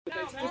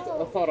Just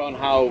a thought on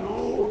how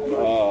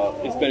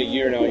it's been a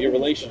year now. Your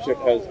relationship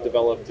has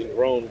developed and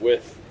grown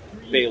with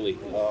Bailey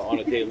on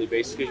a daily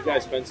basis because you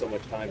guys spend so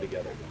much time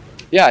together.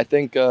 Yeah, I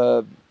think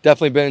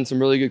definitely been in some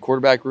really good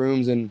quarterback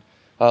rooms and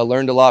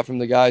learned a lot from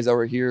the guys that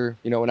were here,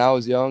 when I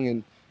was young,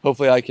 and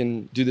hopefully I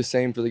can do the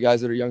same for the guys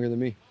that are younger than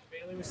me.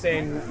 Bailey was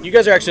saying you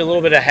guys are actually a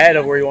little bit ahead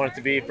of where you want it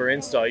to be for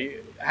install.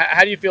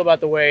 How do you feel about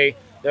the way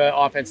the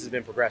offense has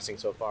been progressing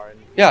so far?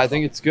 Yeah, I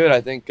think it's good.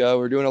 I think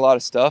we're doing a lot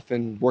of stuff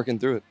and working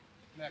through it.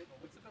 Mac,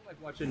 what's it been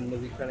like watching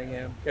Malik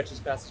Cunningham catch as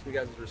fast as you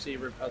guys as a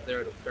receiver out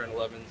there at turn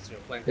 11s,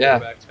 playing Yeah.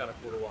 quarterback? It's kind of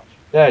cool to watch.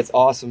 Yeah, it's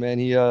awesome, man.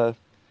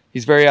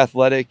 He's very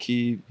athletic.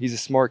 He's a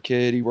smart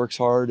kid. He works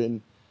hard,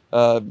 and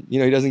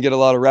he doesn't get a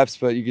lot of reps,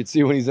 but you can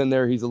see when he's in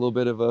there, he's a little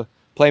bit of a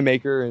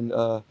playmaker,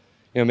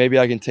 and maybe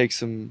I can take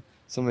some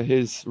of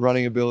his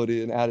running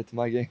ability and add it to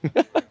my game.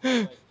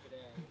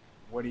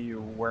 What are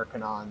you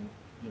working on,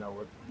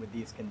 with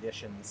these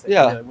conditions?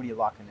 Yeah. What are you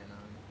locking in on?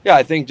 Yeah,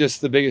 I think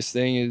just the biggest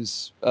thing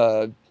is,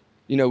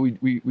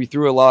 we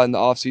threw a lot in the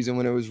off season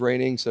when it was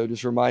raining, so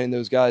just reminding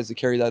those guys to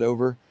carry that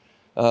over.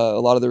 A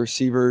lot of the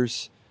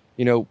receivers,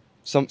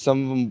 some of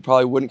them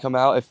probably wouldn't come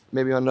out if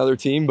maybe on another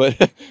team,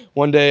 but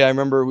one day I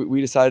remember we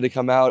decided to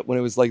come out when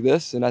it was like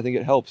this, and I think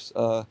it helps.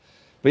 But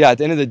yeah, at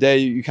the end of the day,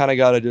 you kind of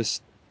got to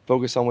just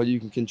focus on what you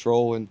can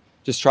control and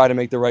just try to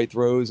make the right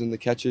throws and the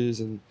catches.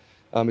 And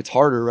it's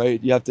harder,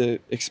 right? You have to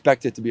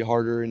expect it to be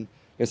harder, and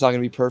it's not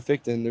going to be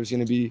perfect, and there's going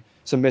to be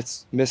some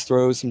missed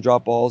throws, some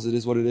drop balls. It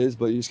is what it is,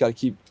 but you just got to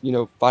keep,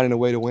 finding a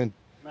way to win.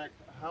 Mac,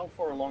 how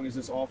far along is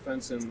this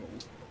offense, and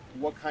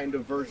what kind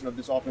of version of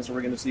this offense are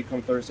we going to see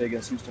come Thursday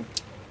against Houston?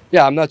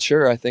 Yeah, I'm not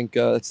sure. I think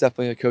it's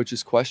definitely a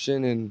coach's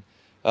question, and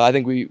I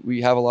think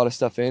we have a lot of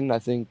stuff in. I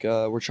think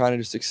we're trying to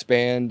just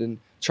expand and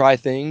try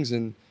things,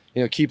 and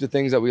keep the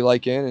things that we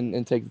like in,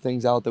 and take the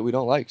things out that we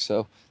don't like.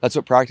 So that's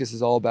what practice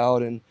is all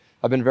about, and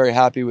I've been very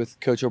happy with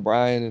Coach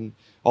O'Brien, and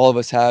all of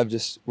us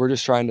we're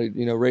just trying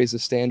to raise the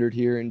standard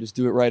here and just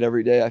do it right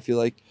every day. I feel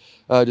like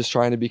just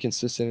trying to be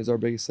consistent is our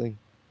biggest thing.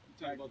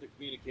 Talking about the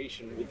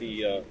communication with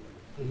the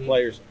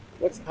players.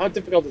 How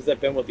difficult has that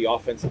been with the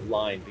offensive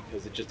line,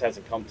 because it just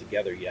hasn't come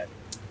together yet?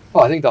 Oh,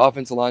 I think the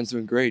offensive line's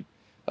doing great.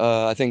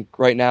 I think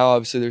right now,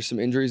 obviously, there's some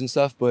injuries and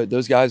stuff, but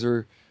those guys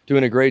are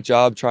doing a great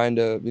job trying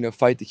to,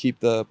 fight to keep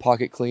the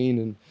pocket clean,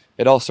 and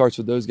it all starts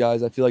with those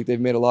guys. I feel like they've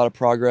made a lot of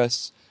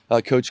progress.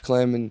 Coach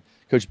Clem and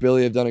Coach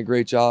Billy have done a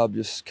great job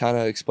just kind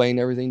of explaining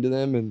everything to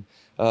them, and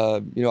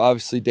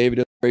obviously David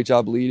does a great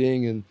job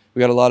leading, and we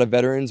got a lot of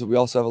veterans, but we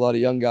also have a lot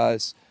of young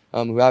guys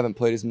who haven't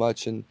played as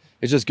much, and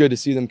it's just good to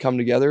see them come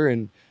together.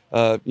 And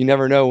you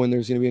never know when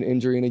there's going to be an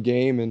injury in a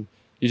game, and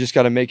you just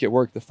got to make it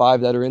work. The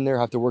five that are in there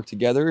have to work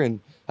together,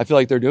 and I feel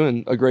like they're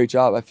doing a great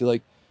job. I feel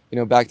like,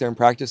 back there in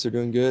practice, they're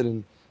doing good,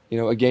 and,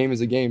 a game is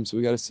a game, so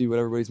we got to see what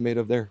everybody's made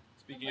of there.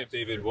 Speaking of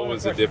David, what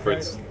was the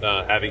difference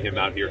having him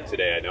out here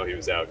today? I know he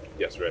was out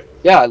yesterday.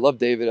 Yeah, I love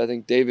David. I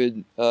think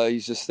David,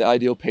 he's just the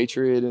ideal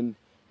Patriot, and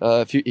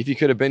if he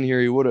could have been here,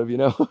 he would have,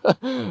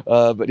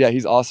 But yeah,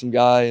 he's an awesome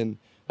guy, and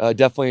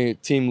definitely a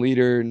team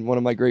leader and one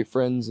of my great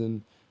friends,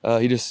 and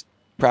he just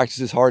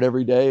practices hard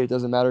every day. It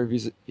doesn't matter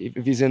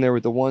if he's in there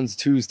with the ones,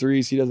 twos,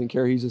 threes. He doesn't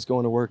care. He's just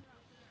going to work.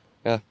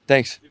 Yeah,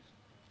 thanks.